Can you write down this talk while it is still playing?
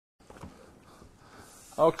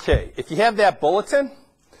Okay, if you have that bulletin,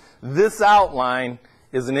 this outline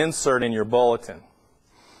is an insert in your bulletin.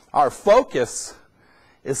 Our focus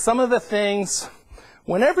is some of the things,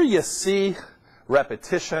 whenever you see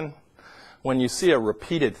repetition, when you see a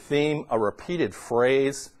repeated theme, a repeated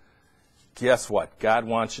phrase, guess what? God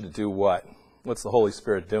wants you to do what? What's the Holy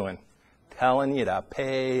Spirit doing? Telling you to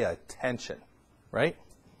pay attention, right?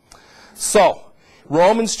 So,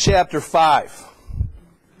 Romans chapter 5.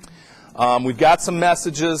 We've got some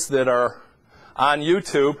messages that are on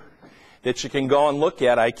YouTube that you can go and look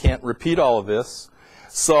at. I can't repeat all of this.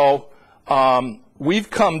 So, we've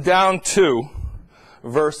come down to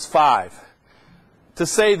verse 5. To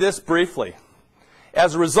say this briefly,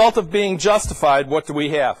 as a result of being justified, what do we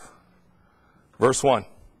have? Verse 1.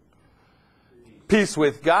 Peace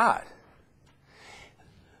with God.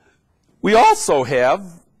 We also have,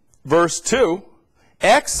 verse 2,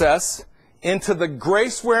 access into the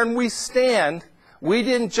grace wherein we stand. We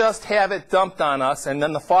didn't just have it dumped on us and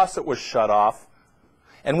then the faucet was shut off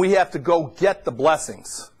and we have to go get the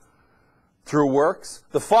blessings through works.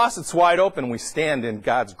 The faucet's wide open. We stand in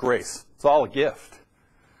God's grace. It's all a gift.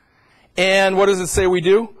 And what does it say we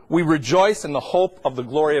do? We rejoice in the hope of the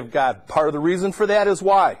glory of God. Part of the reason for that is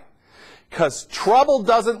why? Because trouble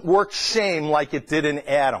doesn't work shame like it did in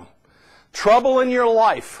Adam. Trouble in your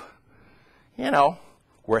life, you know,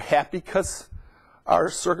 we're happy because our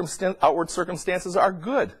outward circumstances are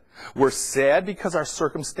good. We're sad because our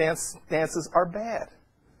circumstances are bad.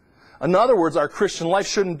 In other words, our Christian life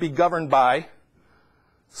shouldn't be governed by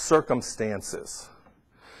circumstances.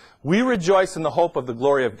 We rejoice in the hope of the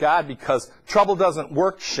glory of God because trouble doesn't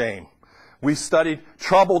work shame. We studied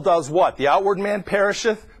trouble does what? The outward man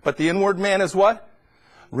perisheth, but the inward man is what?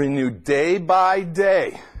 Renewed day by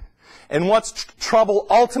day. And what's trouble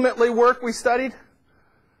ultimately work, we studied?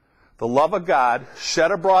 The love of God shed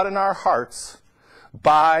abroad in our hearts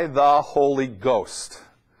by the Holy Ghost.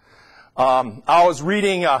 I was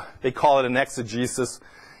reading, they call it an exegesis,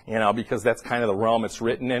 you know, because that's kind of the realm it's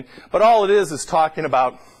written in. But all it is talking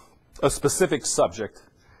about a specific subject.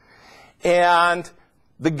 And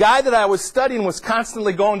the guy that I was studying was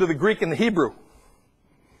constantly going to the Greek and the Hebrew.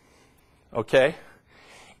 Okay?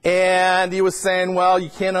 And he was saying, well, you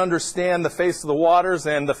can't understand the face of the waters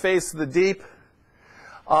and the face of the deep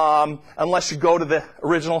unless you go to the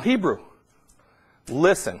original Hebrew.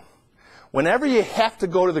 Listen, whenever you have to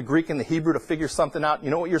go to the Greek and the Hebrew to figure something out, you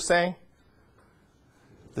know what you're saying?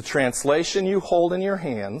 The translation you hold in your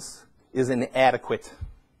hands is inadequate.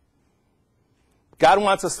 God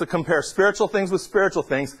wants us to compare spiritual things with spiritual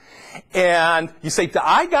things. And you say, do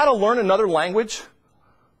I got to learn another language?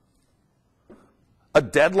 A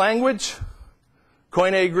dead language?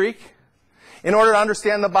 Koine Greek? In order to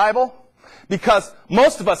understand the Bible? Because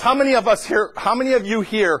most of us, how many of you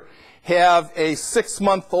here have a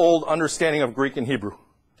 6-month-old understanding of Greek and Hebrew?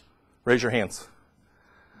 Raise your hands.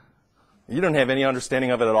 You don't have any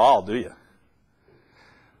understanding of it at all, do you?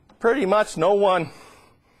 Pretty much no one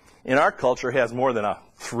in our culture has more than a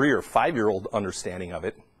 3 or 5-year-old understanding of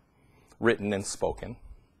it, written and spoken.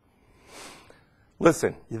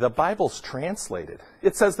 Listen, the Bible's translated.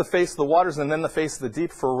 It says the face of the waters and then the face of the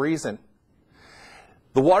deep for a reason.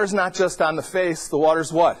 The water's not just on the face. The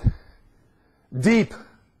water's what? Deep.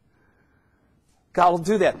 God will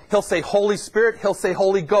do that. He'll say Holy Spirit. He'll say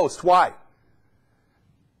Holy Ghost. Why?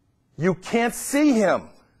 You can't see Him.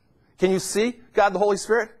 Can you see God the Holy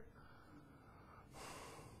Spirit?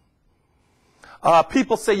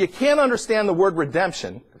 People say you can't understand the word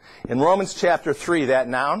redemption in Romans chapter 3, that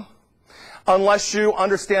noun, unless you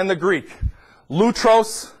understand the Greek.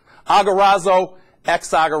 Lutros, agorazo,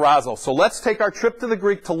 exagorazo. So let's take our trip to the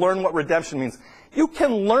Greek to learn what redemption means. You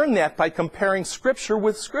can learn that by comparing Scripture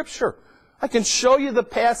with Scripture. I can show you the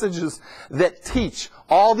passages that teach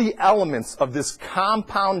all the elements of this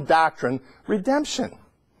compound doctrine, redemption.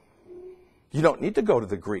 You don't need to go to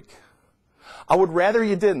the Greek. I would rather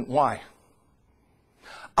you didn't. Why?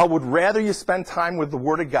 I would rather you spend time with the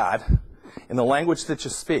Word of God in the language that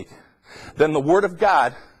you speak than the Word of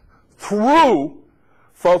God through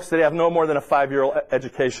folks that have no more than a 5-year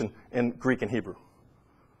education in Greek and Hebrew.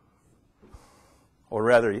 I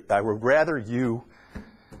would rather you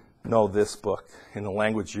know this book in the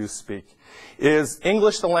language you speak. Is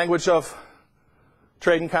English the language of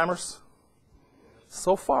trade and commerce?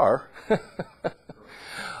 So far.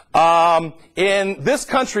 In this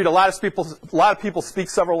country, a lot of people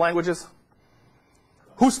speak several languages.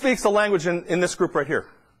 Who speaks a language in this group right here?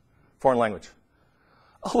 Foreign language.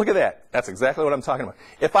 Oh, look at that. That's exactly what I'm talking about.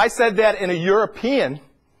 If I said that in a European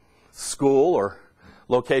school or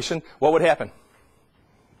location, what would happen?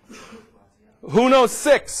 Who knows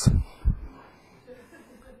 6?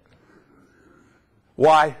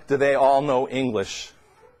 Why do they all know English?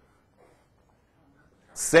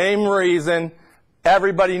 Same reason.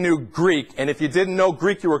 Everybody knew Greek, and if you didn't know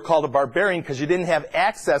Greek, you were called a barbarian because you didn't have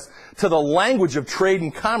access to the language of trade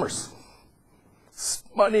and commerce.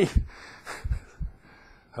 Money.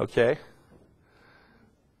 Okay?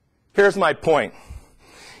 Here's my point,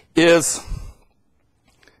 is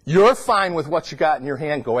you're fine with what you got in your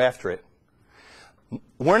hand, go after it.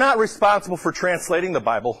 We're not responsible for translating the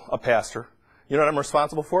Bible, a pastor. You know what I'm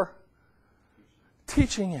responsible for?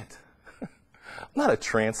 Teaching it. I'm not a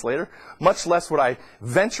translator, much less would I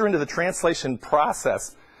venture into the translation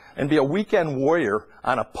process and be a weekend warrior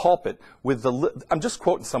on a pulpit with I'm just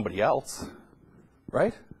quoting somebody else,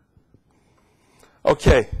 right?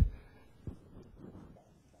 Okay.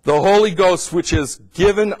 The Holy Ghost, which is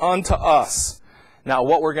given unto us. Now,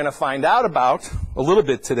 what we're going to find out about a little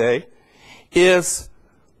bit today is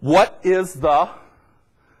what is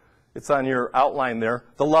it's on your outline there,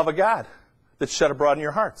 the love of God that's shed abroad in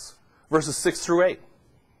your hearts. Verses 6 through 8.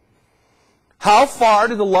 How far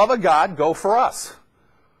did the love of God go for us?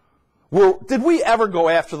 Did we ever go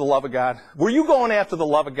after the love of God? Were you going after the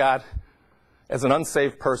love of God as an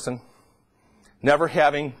unsaved person, never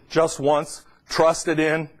having just once trusted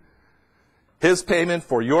in His payment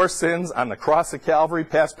for your sins on the cross of Calvary,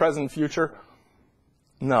 past, present, future?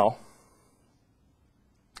 No.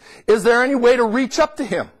 Is there any way to reach up to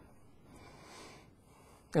Him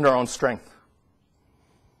in our own strength?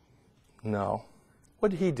 No.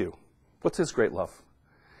 What did He do? What's His great love?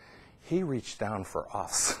 He reached down for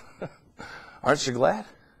us. Aren't you glad?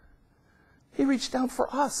 He reached down for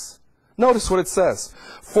us. Notice what it says.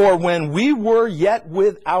 For when we were yet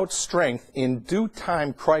without strength, in due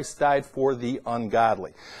time Christ died for the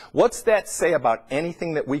ungodly. What's that say about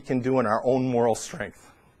anything that we can do in our own moral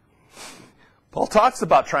strength? Paul talks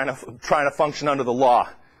about trying to function under the law,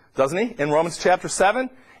 doesn't he? In Romans chapter 7.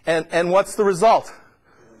 And what's the result?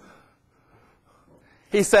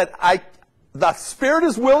 He said, the spirit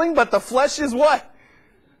is willing, but the flesh is what?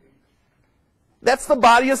 That's the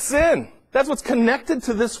body of sin. That's what's connected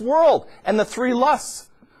to this world. And the three lusts.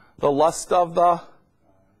 The lust of the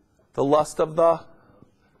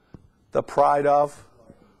pride of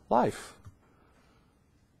life.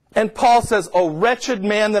 And Paul says, O wretched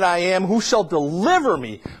man that I am, who shall deliver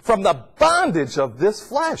me from the bondage of this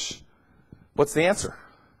flesh? What's the answer?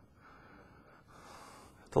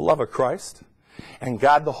 The love of Christ. And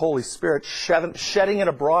God the Holy Spirit shedding it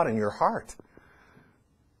abroad in your heart.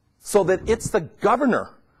 So that it's the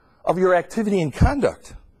governor of your activity and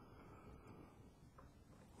conduct.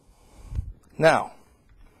 Now,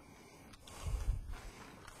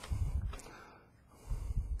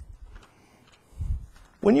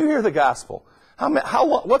 when you hear the gospel,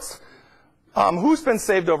 who's been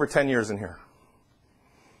saved over 10 years in here?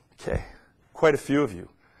 Okay, quite a few of you.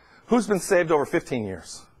 Who's been saved over 15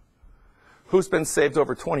 years? Who's been saved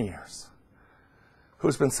over 20 years?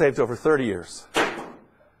 Who's been saved over 30 years?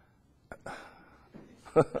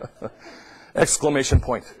 Exclamation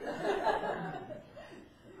point.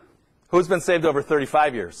 Who's been saved over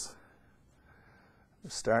 35 years? We're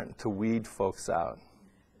starting to weed folks out.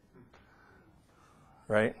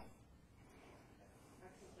 Right?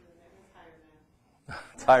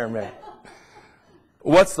 Tire man.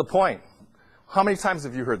 What's the point? How many times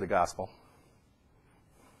have you heard the gospel?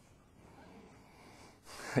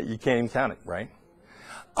 You can't even count it, right?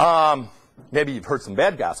 Maybe you've heard some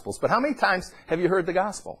bad gospels, but how many times have you heard the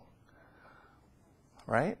gospel?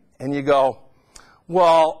 Right? And you go,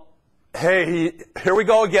 well, hey, here we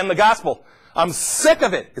go again, the gospel. I'm sick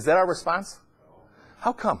of it. Is that our response?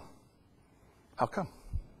 How come? How come?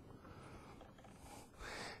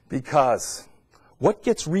 Because what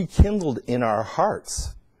gets rekindled in our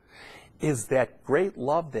hearts is that great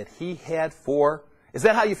love that He had for... Is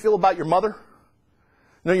that how you feel about your mother?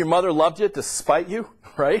 You know, your mother loved you despite you,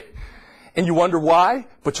 right? And you wonder why,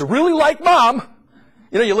 but you really like Mom.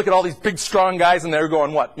 You know, you look at all these big, strong guys and they're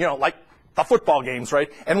going, what? You know, like the football games, right?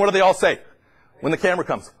 And what do they all say when the camera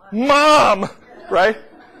comes? Mom! Right?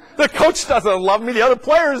 The coach doesn't love me. The other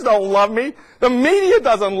players don't love me. The media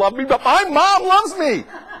doesn't love me, but my mom loves me.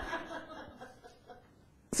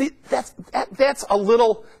 See, that's a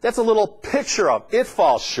little picture of it.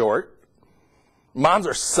 Falls short. Moms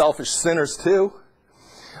are selfish sinners too.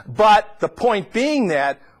 But the point being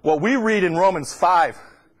that what we read in Romans 5,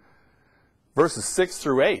 verses 6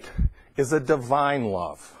 through 8, is a divine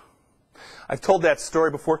love. I've told that story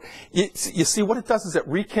before. You see, what it does is it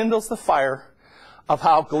rekindles the fire of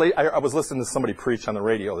how... I was listening to somebody preach on the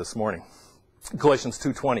radio this morning. Galatians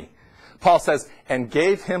 2:20. Paul says, and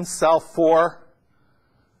gave himself for...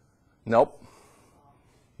 Nope.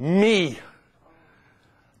 Me.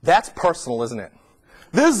 That's personal, isn't it?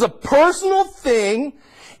 This is a personal thing,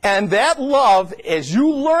 and that love, as you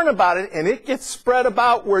learn about it, and it gets spread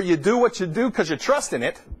about where you do what you do because you trust in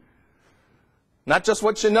it, not just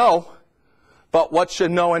what you know, but what you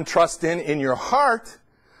know and trust in your heart,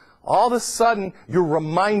 all of a sudden you're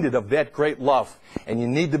reminded of that great love. And you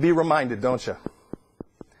need to be reminded, don't you?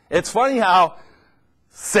 It's funny how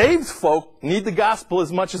saved folk need the gospel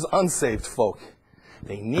as much as unsaved folk.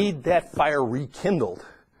 They need that fire rekindled.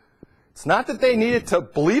 It's not that they need it to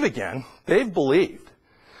believe again. They've believed.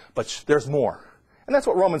 But there's more. And that's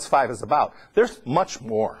what Romans 5 is about. There's much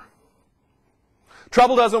more.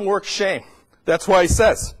 Trouble doesn't work shame. That's why he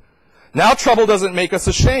says, now trouble doesn't make us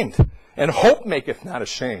ashamed, and hope maketh not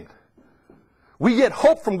ashamed. We get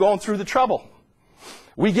hope from going through the trouble.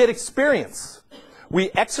 We get experience.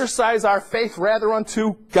 We exercise our faith rather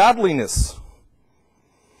unto godliness.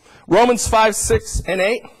 Romans 5, 6 and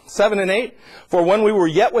 8, 7 and 8. For when we were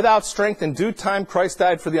yet without strength, in due time Christ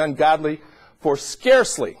died for the ungodly. For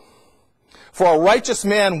scarcely for a righteous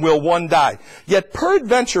man will one die. Yet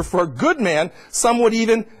peradventure for a good man some would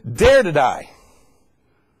even dare to die.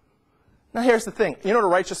 Now here's the thing. You know what a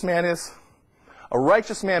righteous man is? A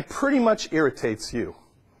righteous man pretty much irritates you.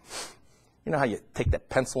 You know how you take that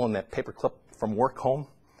pencil and that paper clip from work home?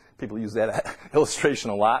 People use that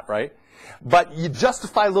illustration a lot, right? But you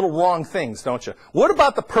justify little wrong things, don't you? What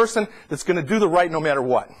about the person that's going to do the right no matter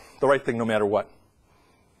what? The right thing no matter what?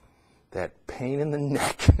 That pain in the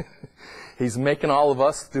neck. He's making all of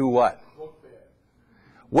us do what?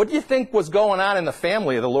 What do you think was going on in the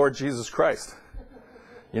family of the Lord Jesus Christ?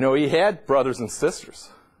 You know, he had brothers and sisters.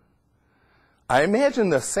 I imagine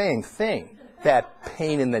the same thing. That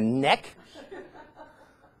pain in the neck.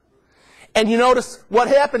 And you notice what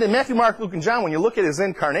happened in Matthew, Mark, Luke, and John when you look at his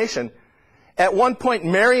incarnation. At one point,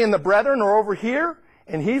 Mary and the brethren are over here,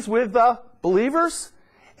 and he's with the believers.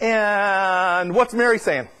 And what's Mary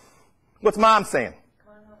saying? What's Mom saying?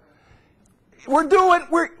 We're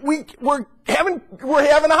having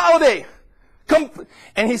a holiday. Come.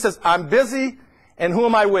 And he says, I'm busy. And who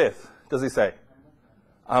am I with? Does he say?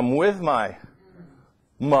 I'm with my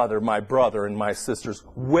mother, my brother, and my sisters.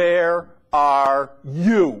 Where are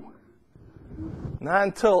you? Not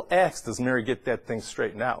until Acts does Mary get that thing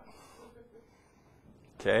straightened out.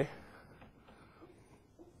 Okay?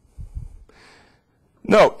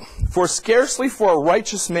 Note, for scarcely for a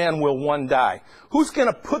righteous man will one die. Who's going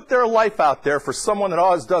to put their life out there for someone that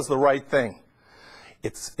always does the right thing?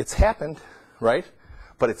 It's happened, right?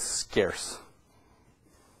 But it's scarce.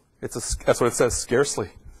 That's what it says, scarcely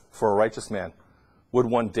for a righteous man would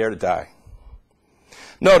one dare to die.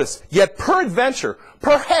 Notice, yet peradventure,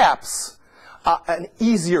 perhaps an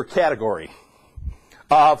easier category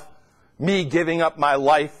of me giving up my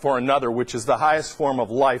life for another, which is the highest form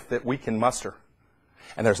of life that we can muster.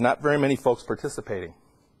 And there's not very many folks participating.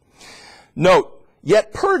 Note,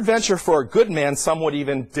 yet peradventure for a good man some would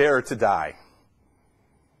even dare to die.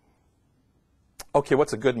 Okay,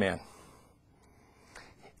 what's a good man?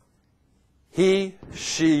 He,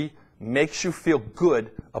 she makes you feel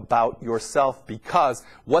good about yourself because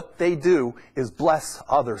what they do is bless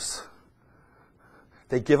others.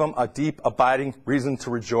 They give them a deep, abiding reason to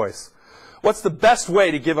rejoice. What's the best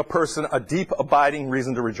way to give a person a deep, abiding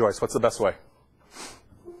reason to rejoice? What's the best way?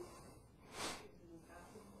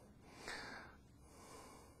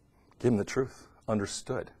 Give them the truth.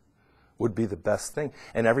 Understood would be the best thing.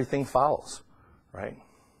 And everything follows, right?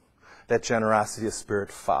 That generosity of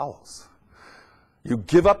spirit follows. You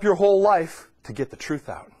give up your whole life to get the truth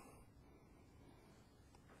out.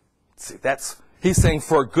 See, he's saying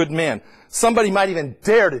for a good man. Somebody might even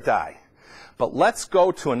dare to die. But let's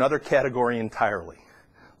go to another category entirely.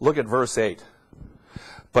 Look at verse 8.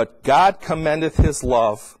 But God commendeth his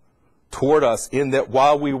love toward us in that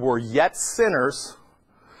while we were yet sinners,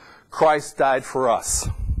 Christ died for us.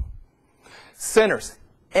 Sinners.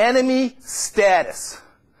 Enemy status.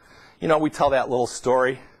 You know, we tell that little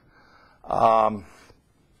story.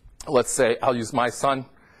 Let's say, I'll use my son.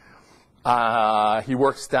 He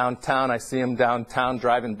works downtown. I see him downtown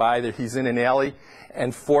driving by. He's in an alley,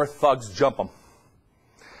 and 4 thugs jump him.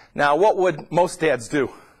 Now, what would most dads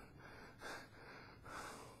do?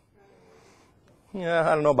 Yeah,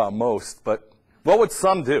 I don't know about most, but what would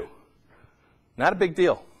some do? Not a big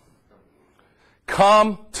deal.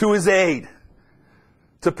 Come to his aid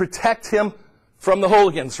to protect him from the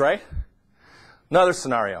hooligans, right? Another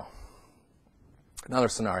scenario.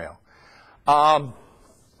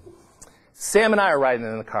 Sam and I are riding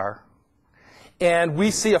in the car, and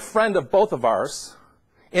we see a friend of both of ours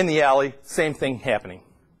in the alley, same thing happening.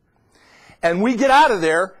 And we get out of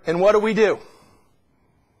there, and what do?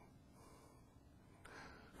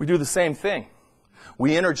 we do the same thing.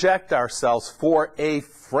 We interject ourselves for a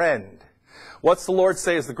friend. What's the Lord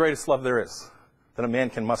say is the greatest love there is that a man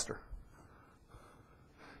can muster?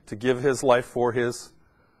 To give his life for his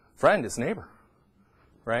friend, his neighbor.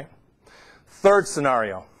 Right? Third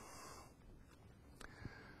scenario.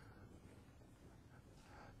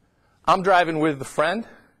 I'm driving with a friend,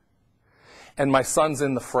 and my son's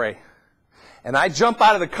in the fray. And I jump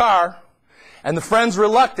out of the car, and the friend's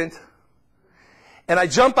reluctant. And I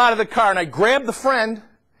jump out of the car, and I grab the friend,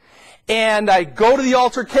 and I go to the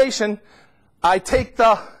altercation. I'm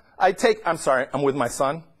with my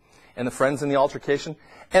son, and the friend's in the altercation.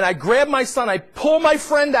 And I grab my son, I pull my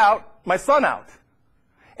son out.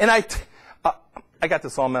 And I got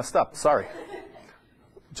this all messed up, sorry.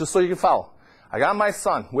 Just so you can follow. I got my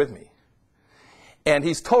son with me. And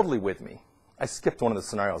he's totally with me. I skipped one of the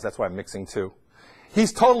scenarios, that's why I'm mixing two.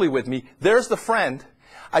 He's totally with me. There's the friend.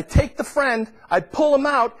 I take the friend, I pull him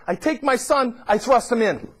out, I take my son, I thrust him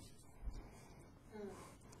in.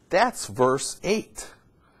 That's verse 8.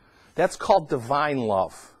 That's called divine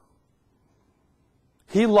love.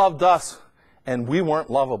 He loved us, and we weren't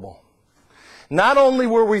lovable. Not only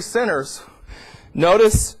were we sinners,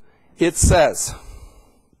 notice it says,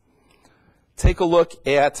 take a look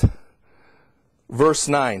at verse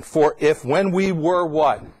 9. For if when we were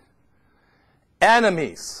what?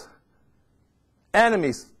 Enemies.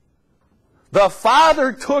 The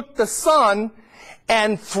Father took the Son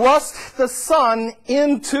and thrust the Son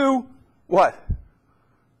into what?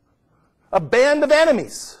 A band of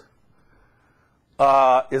enemies.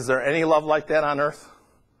 Is there any love like that on earth?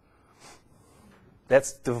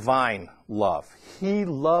 That's divine love. He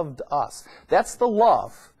loved us. That's the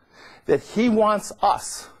love that He wants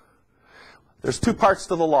us. There's two parts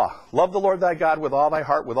to the law. Love the Lord thy God with all thy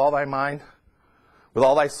heart, with all thy mind, with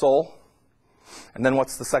all thy soul. And then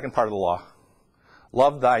what's the second part of the law?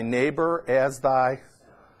 Love thy neighbor as thy...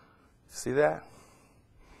 See that?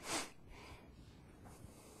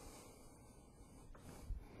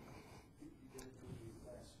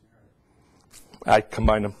 I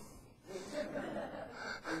combined them.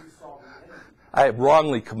 I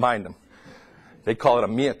wrongly combined them. They call it a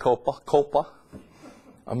mea culpa,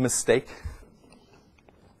 a mistake.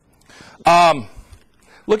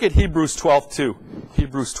 Look at Hebrews 12:2.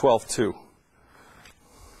 Hebrews 12:2.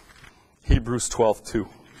 Hebrews 12:2.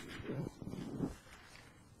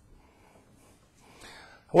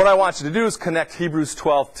 What I want you to do is connect Hebrews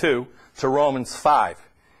 12:2 to Romans 5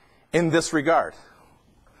 in this regard.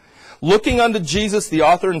 Looking unto Jesus, the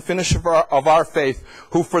author and finisher of our faith,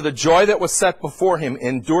 who for the joy that was set before him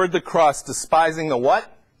endured the cross, despising the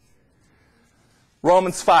what?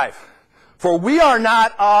 Romans 5. For we are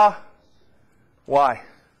not why?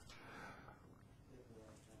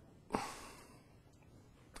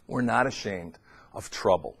 We're not ashamed of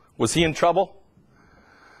trouble. Was he in trouble?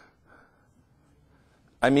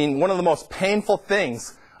 I mean, one of the most painful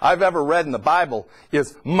things I've ever read in the Bible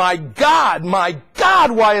is, my God,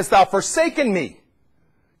 why hast thou forsaken me?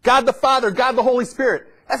 God the Father, God the Holy Spirit.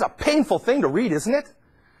 That's a painful thing to read, isn't it?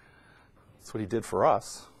 That's what he did for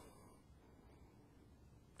us.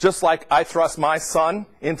 Just like I thrust my son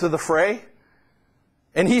into the fray,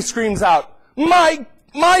 and he screams out, my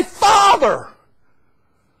Father!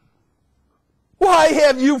 Why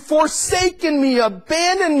have you forsaken me,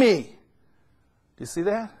 abandoned me? Do you see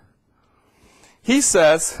that? He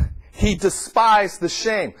says he despised the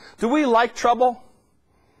shame. Do we like trouble?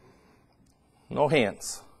 No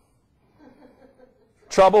hands.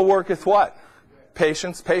 Trouble worketh what?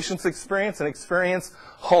 Patience. Patience experience, and experience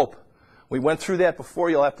hope. We went through that before.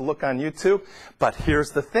 You'll have to look on YouTube. But here's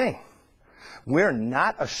the thing. We're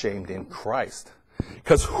not ashamed in Christ.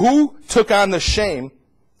 Because who took on the shame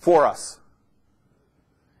for us?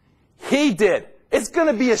 He did. It's going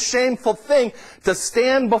to be a shameful thing to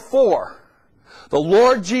stand before the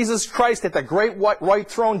Lord Jesus Christ at the great white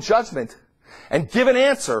throne judgment and give an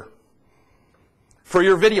answer for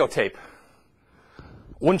your videotape.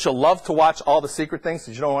 Wouldn't you love to watch all the secret things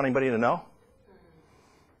that you don't want anybody to know?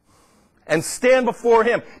 And stand before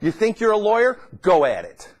him. You think you're a lawyer? Go at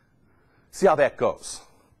it. See how that goes.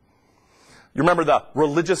 You remember the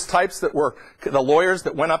religious types that were the lawyers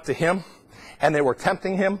that went up to him and they were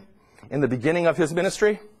tempting him in the beginning of his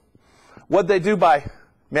ministry? What'd they do by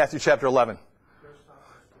Matthew chapter 11?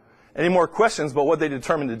 Any more questions about what they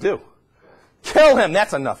determined to do? Kill him.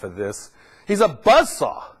 That's enough of this. He's a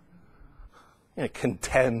buzzsaw. You're going to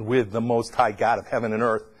contend with the Most High God of heaven and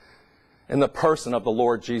earth in the person of the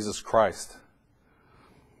Lord Jesus Christ.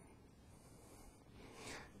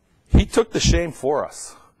 He took the shame for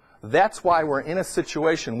us. That's why we're in a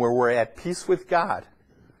situation where we're at peace with God.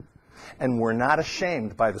 And we're not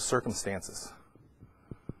ashamed by the circumstances.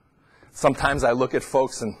 Sometimes I look at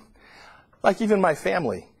folks and, like even my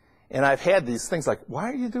family, and I've had these things like,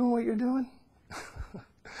 why are you doing what you're doing?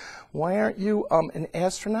 Why aren't you an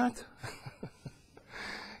astronaut?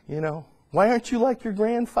 You know, why aren't you like your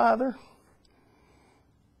grandfather?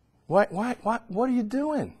 What are you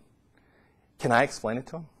doing? Can I explain it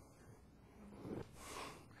to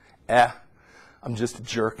them? I'm just a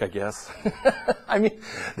jerk, I guess. I mean,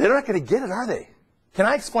 they're not going to get it, are they? Can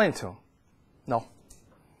I explain it to them? No.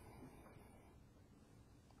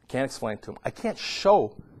 I can't explain it to them. I can't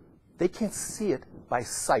show. They can't see it by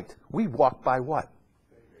sight. We walk by what?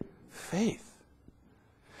 Faith.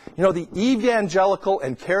 You know, the evangelical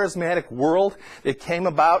and charismatic world that came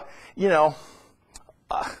about, you know,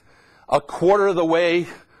 a quarter of the way,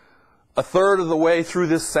 a third of the way through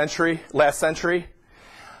this century, last century.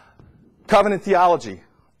 Covenant theology.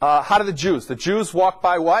 How do the Jews walk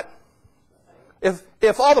by what?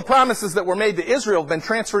 If all the promises that were made to Israel have been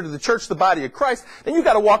transferred to the church, the body of Christ, then you've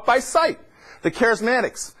got to walk by sight. The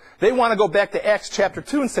charismatics, they want to go back to Acts chapter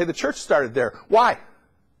 2 and say the church started there. Why?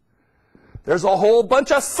 There's a whole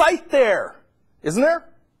bunch of sight there, isn't there?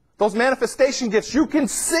 Those manifestation gifts, you can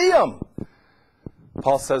see them.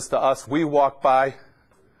 Paul says to us, we walk by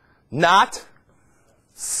not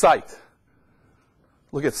sight.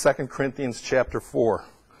 Look at 2 Corinthians chapter 4.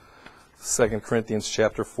 2 Corinthians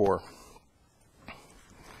chapter 4.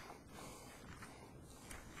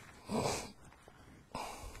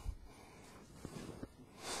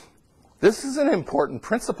 This is an important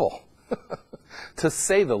principle, to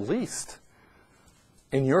say the least,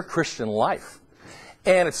 in your Christian life.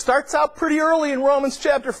 And it starts out pretty early in Romans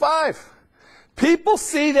chapter 5. People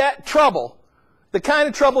see that trouble, the kind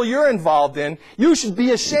of trouble you're involved in, you should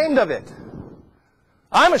be ashamed of it.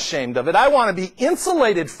 I'm ashamed of it. I want to be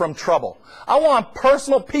insulated from trouble. I want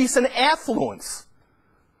personal peace and affluence.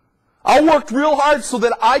 I worked real hard so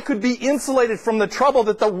that I could be insulated from the trouble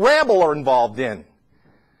that the rabble are involved in.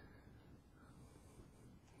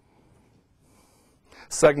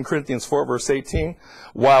 2 Corinthians 4, verse 18,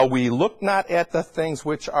 while we look not at the things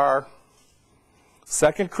which are,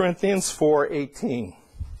 2 Corinthians 4:18,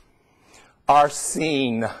 are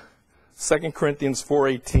seen. 2 Corinthians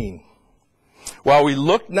 4:18. While we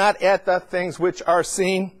look not at the things which are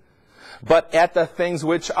seen, but at the things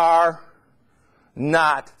which are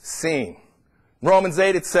not seen. Romans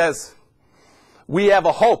 8, it says, we have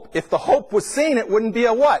a hope. If the hope was seen, it wouldn't be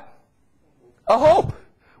a what? A hope.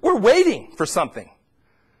 We're waiting for something.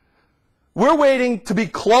 We're waiting to be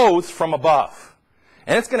clothed from above.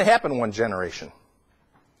 And it's going to happen in one generation.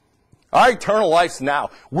 Our eternal life's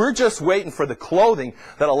now. We're just waiting for the clothing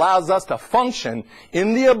that allows us to function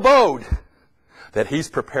in the abode that He's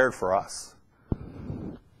prepared for us.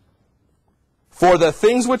 For the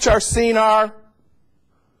things which are seen are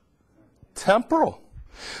temporal,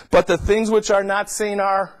 but the things which are not seen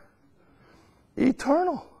are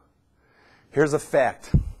eternal. Here's a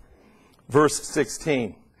fact. Verse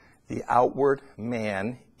 16. The outward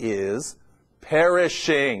man is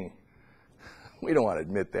perishing. We don't want to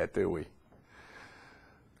admit that, do we?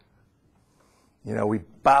 You know, we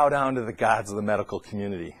bow down to the gods of the medical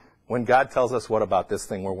community. When God tells us, what about this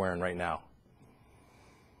thing we're wearing right now?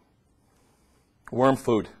 Worm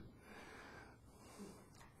food.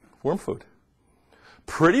 Worm food.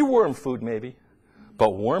 Pretty worm food, maybe,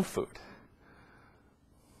 but worm food.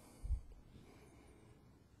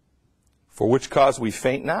 For which cause we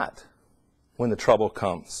faint not when the trouble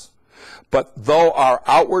comes. But though our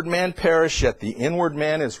outward man perish, yet the inward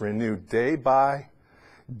man is renewed day by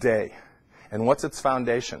day. And what's its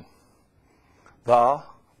foundation? The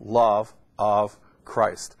love of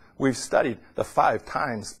Christ. We've studied the 5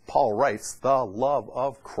 times Paul writes the love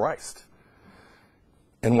of Christ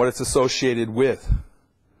and what it's associated with.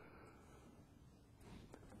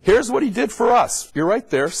 Here's what he did for us. You're right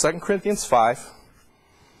there, 2 Corinthians 5.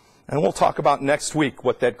 And we'll talk about next week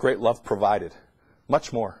what that great love provided.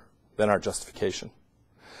 Much more than our justification.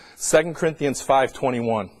 2 Corinthians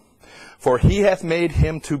 5:21. For He hath made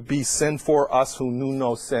Him to be sin for us who knew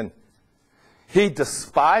no sin. He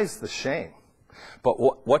despised the shame.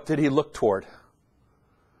 But what did He look toward?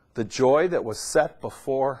 The joy that was set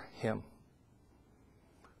before Him,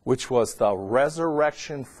 which was the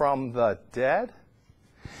resurrection from the dead,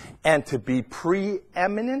 and to be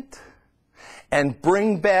preeminent and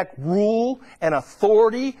bring back rule and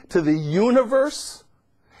authority to the universe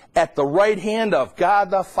at the right hand of God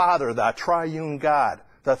the Father, the triune God,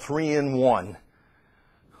 the 3-in-1.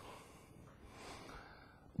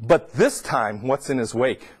 But this time, what's in His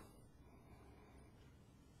wake?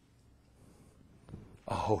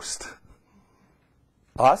 A host.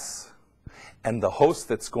 us and the host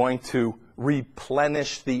that's going to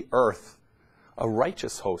replenish the earth, a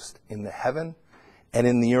righteous host in the heaven and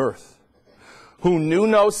in the earth, who knew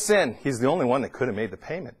no sin. He's the only one that could have made the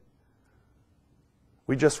payment.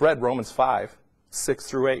 We just read Romans 5, 6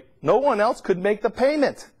 through 8. No one else could make the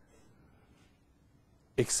payment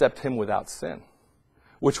except him without sin,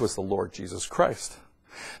 which was the Lord Jesus Christ.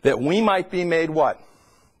 That we might be made what?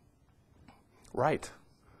 Right.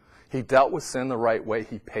 He dealt with sin the right way.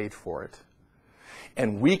 He paid for it.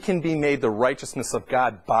 And we can be made the righteousness of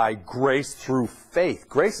God by grace through faith.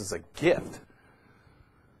 Grace is a gift.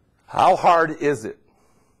 How hard is it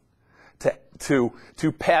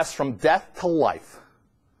to pass from death to life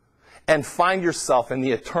and find yourself in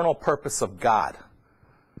the eternal purpose of God?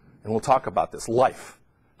 And we'll talk about this. Life.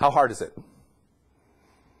 How hard is it?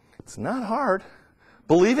 It's not hard.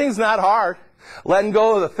 Believing's not hard. Letting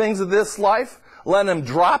go of the things of this life, letting them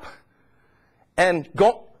drop, and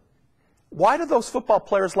go. Why do those football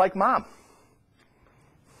players like Mom?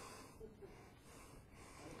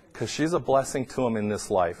 Because she's a blessing to them in this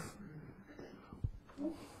life.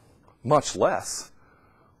 Much less,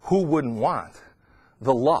 who wouldn't want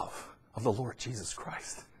the love of the Lord Jesus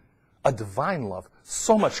Christ? A divine love,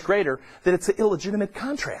 so much greater that it's an illegitimate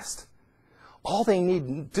contrast. All they need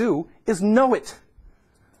to do is know it.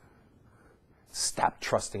 Stop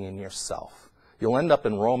trusting in yourself. You'll end up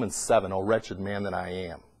in Romans 7, oh wretched man that I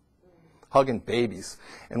am. Hugging babies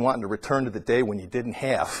and wanting to return to the day when you didn't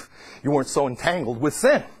have. You weren't so entangled with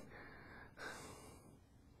sin.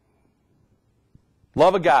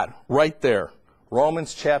 Love of God, right there.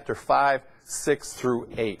 Romans chapter 5, 6 through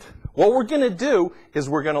 8. What we're going to do is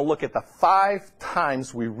we're going to look at the 5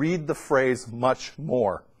 times we read the phrase much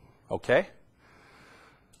more. Okay?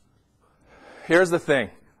 Here's the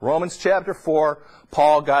thing. Romans chapter 4,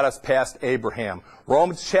 Paul got us past Abraham.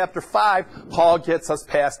 Romans chapter 5, Paul gets us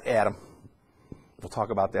past Adam. We'll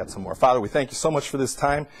talk about that some more. Father, we thank you so much for this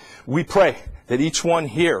time. We pray that each one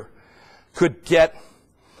here could get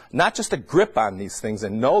not just a grip on these things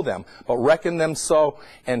and know them, but reckon them so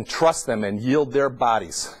and trust them and yield their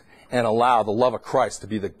bodies and allow the love of Christ to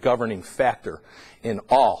be the governing factor in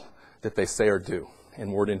all that they say or do,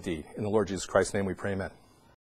 in word and deed. In the Lord Jesus Christ's name we pray, amen.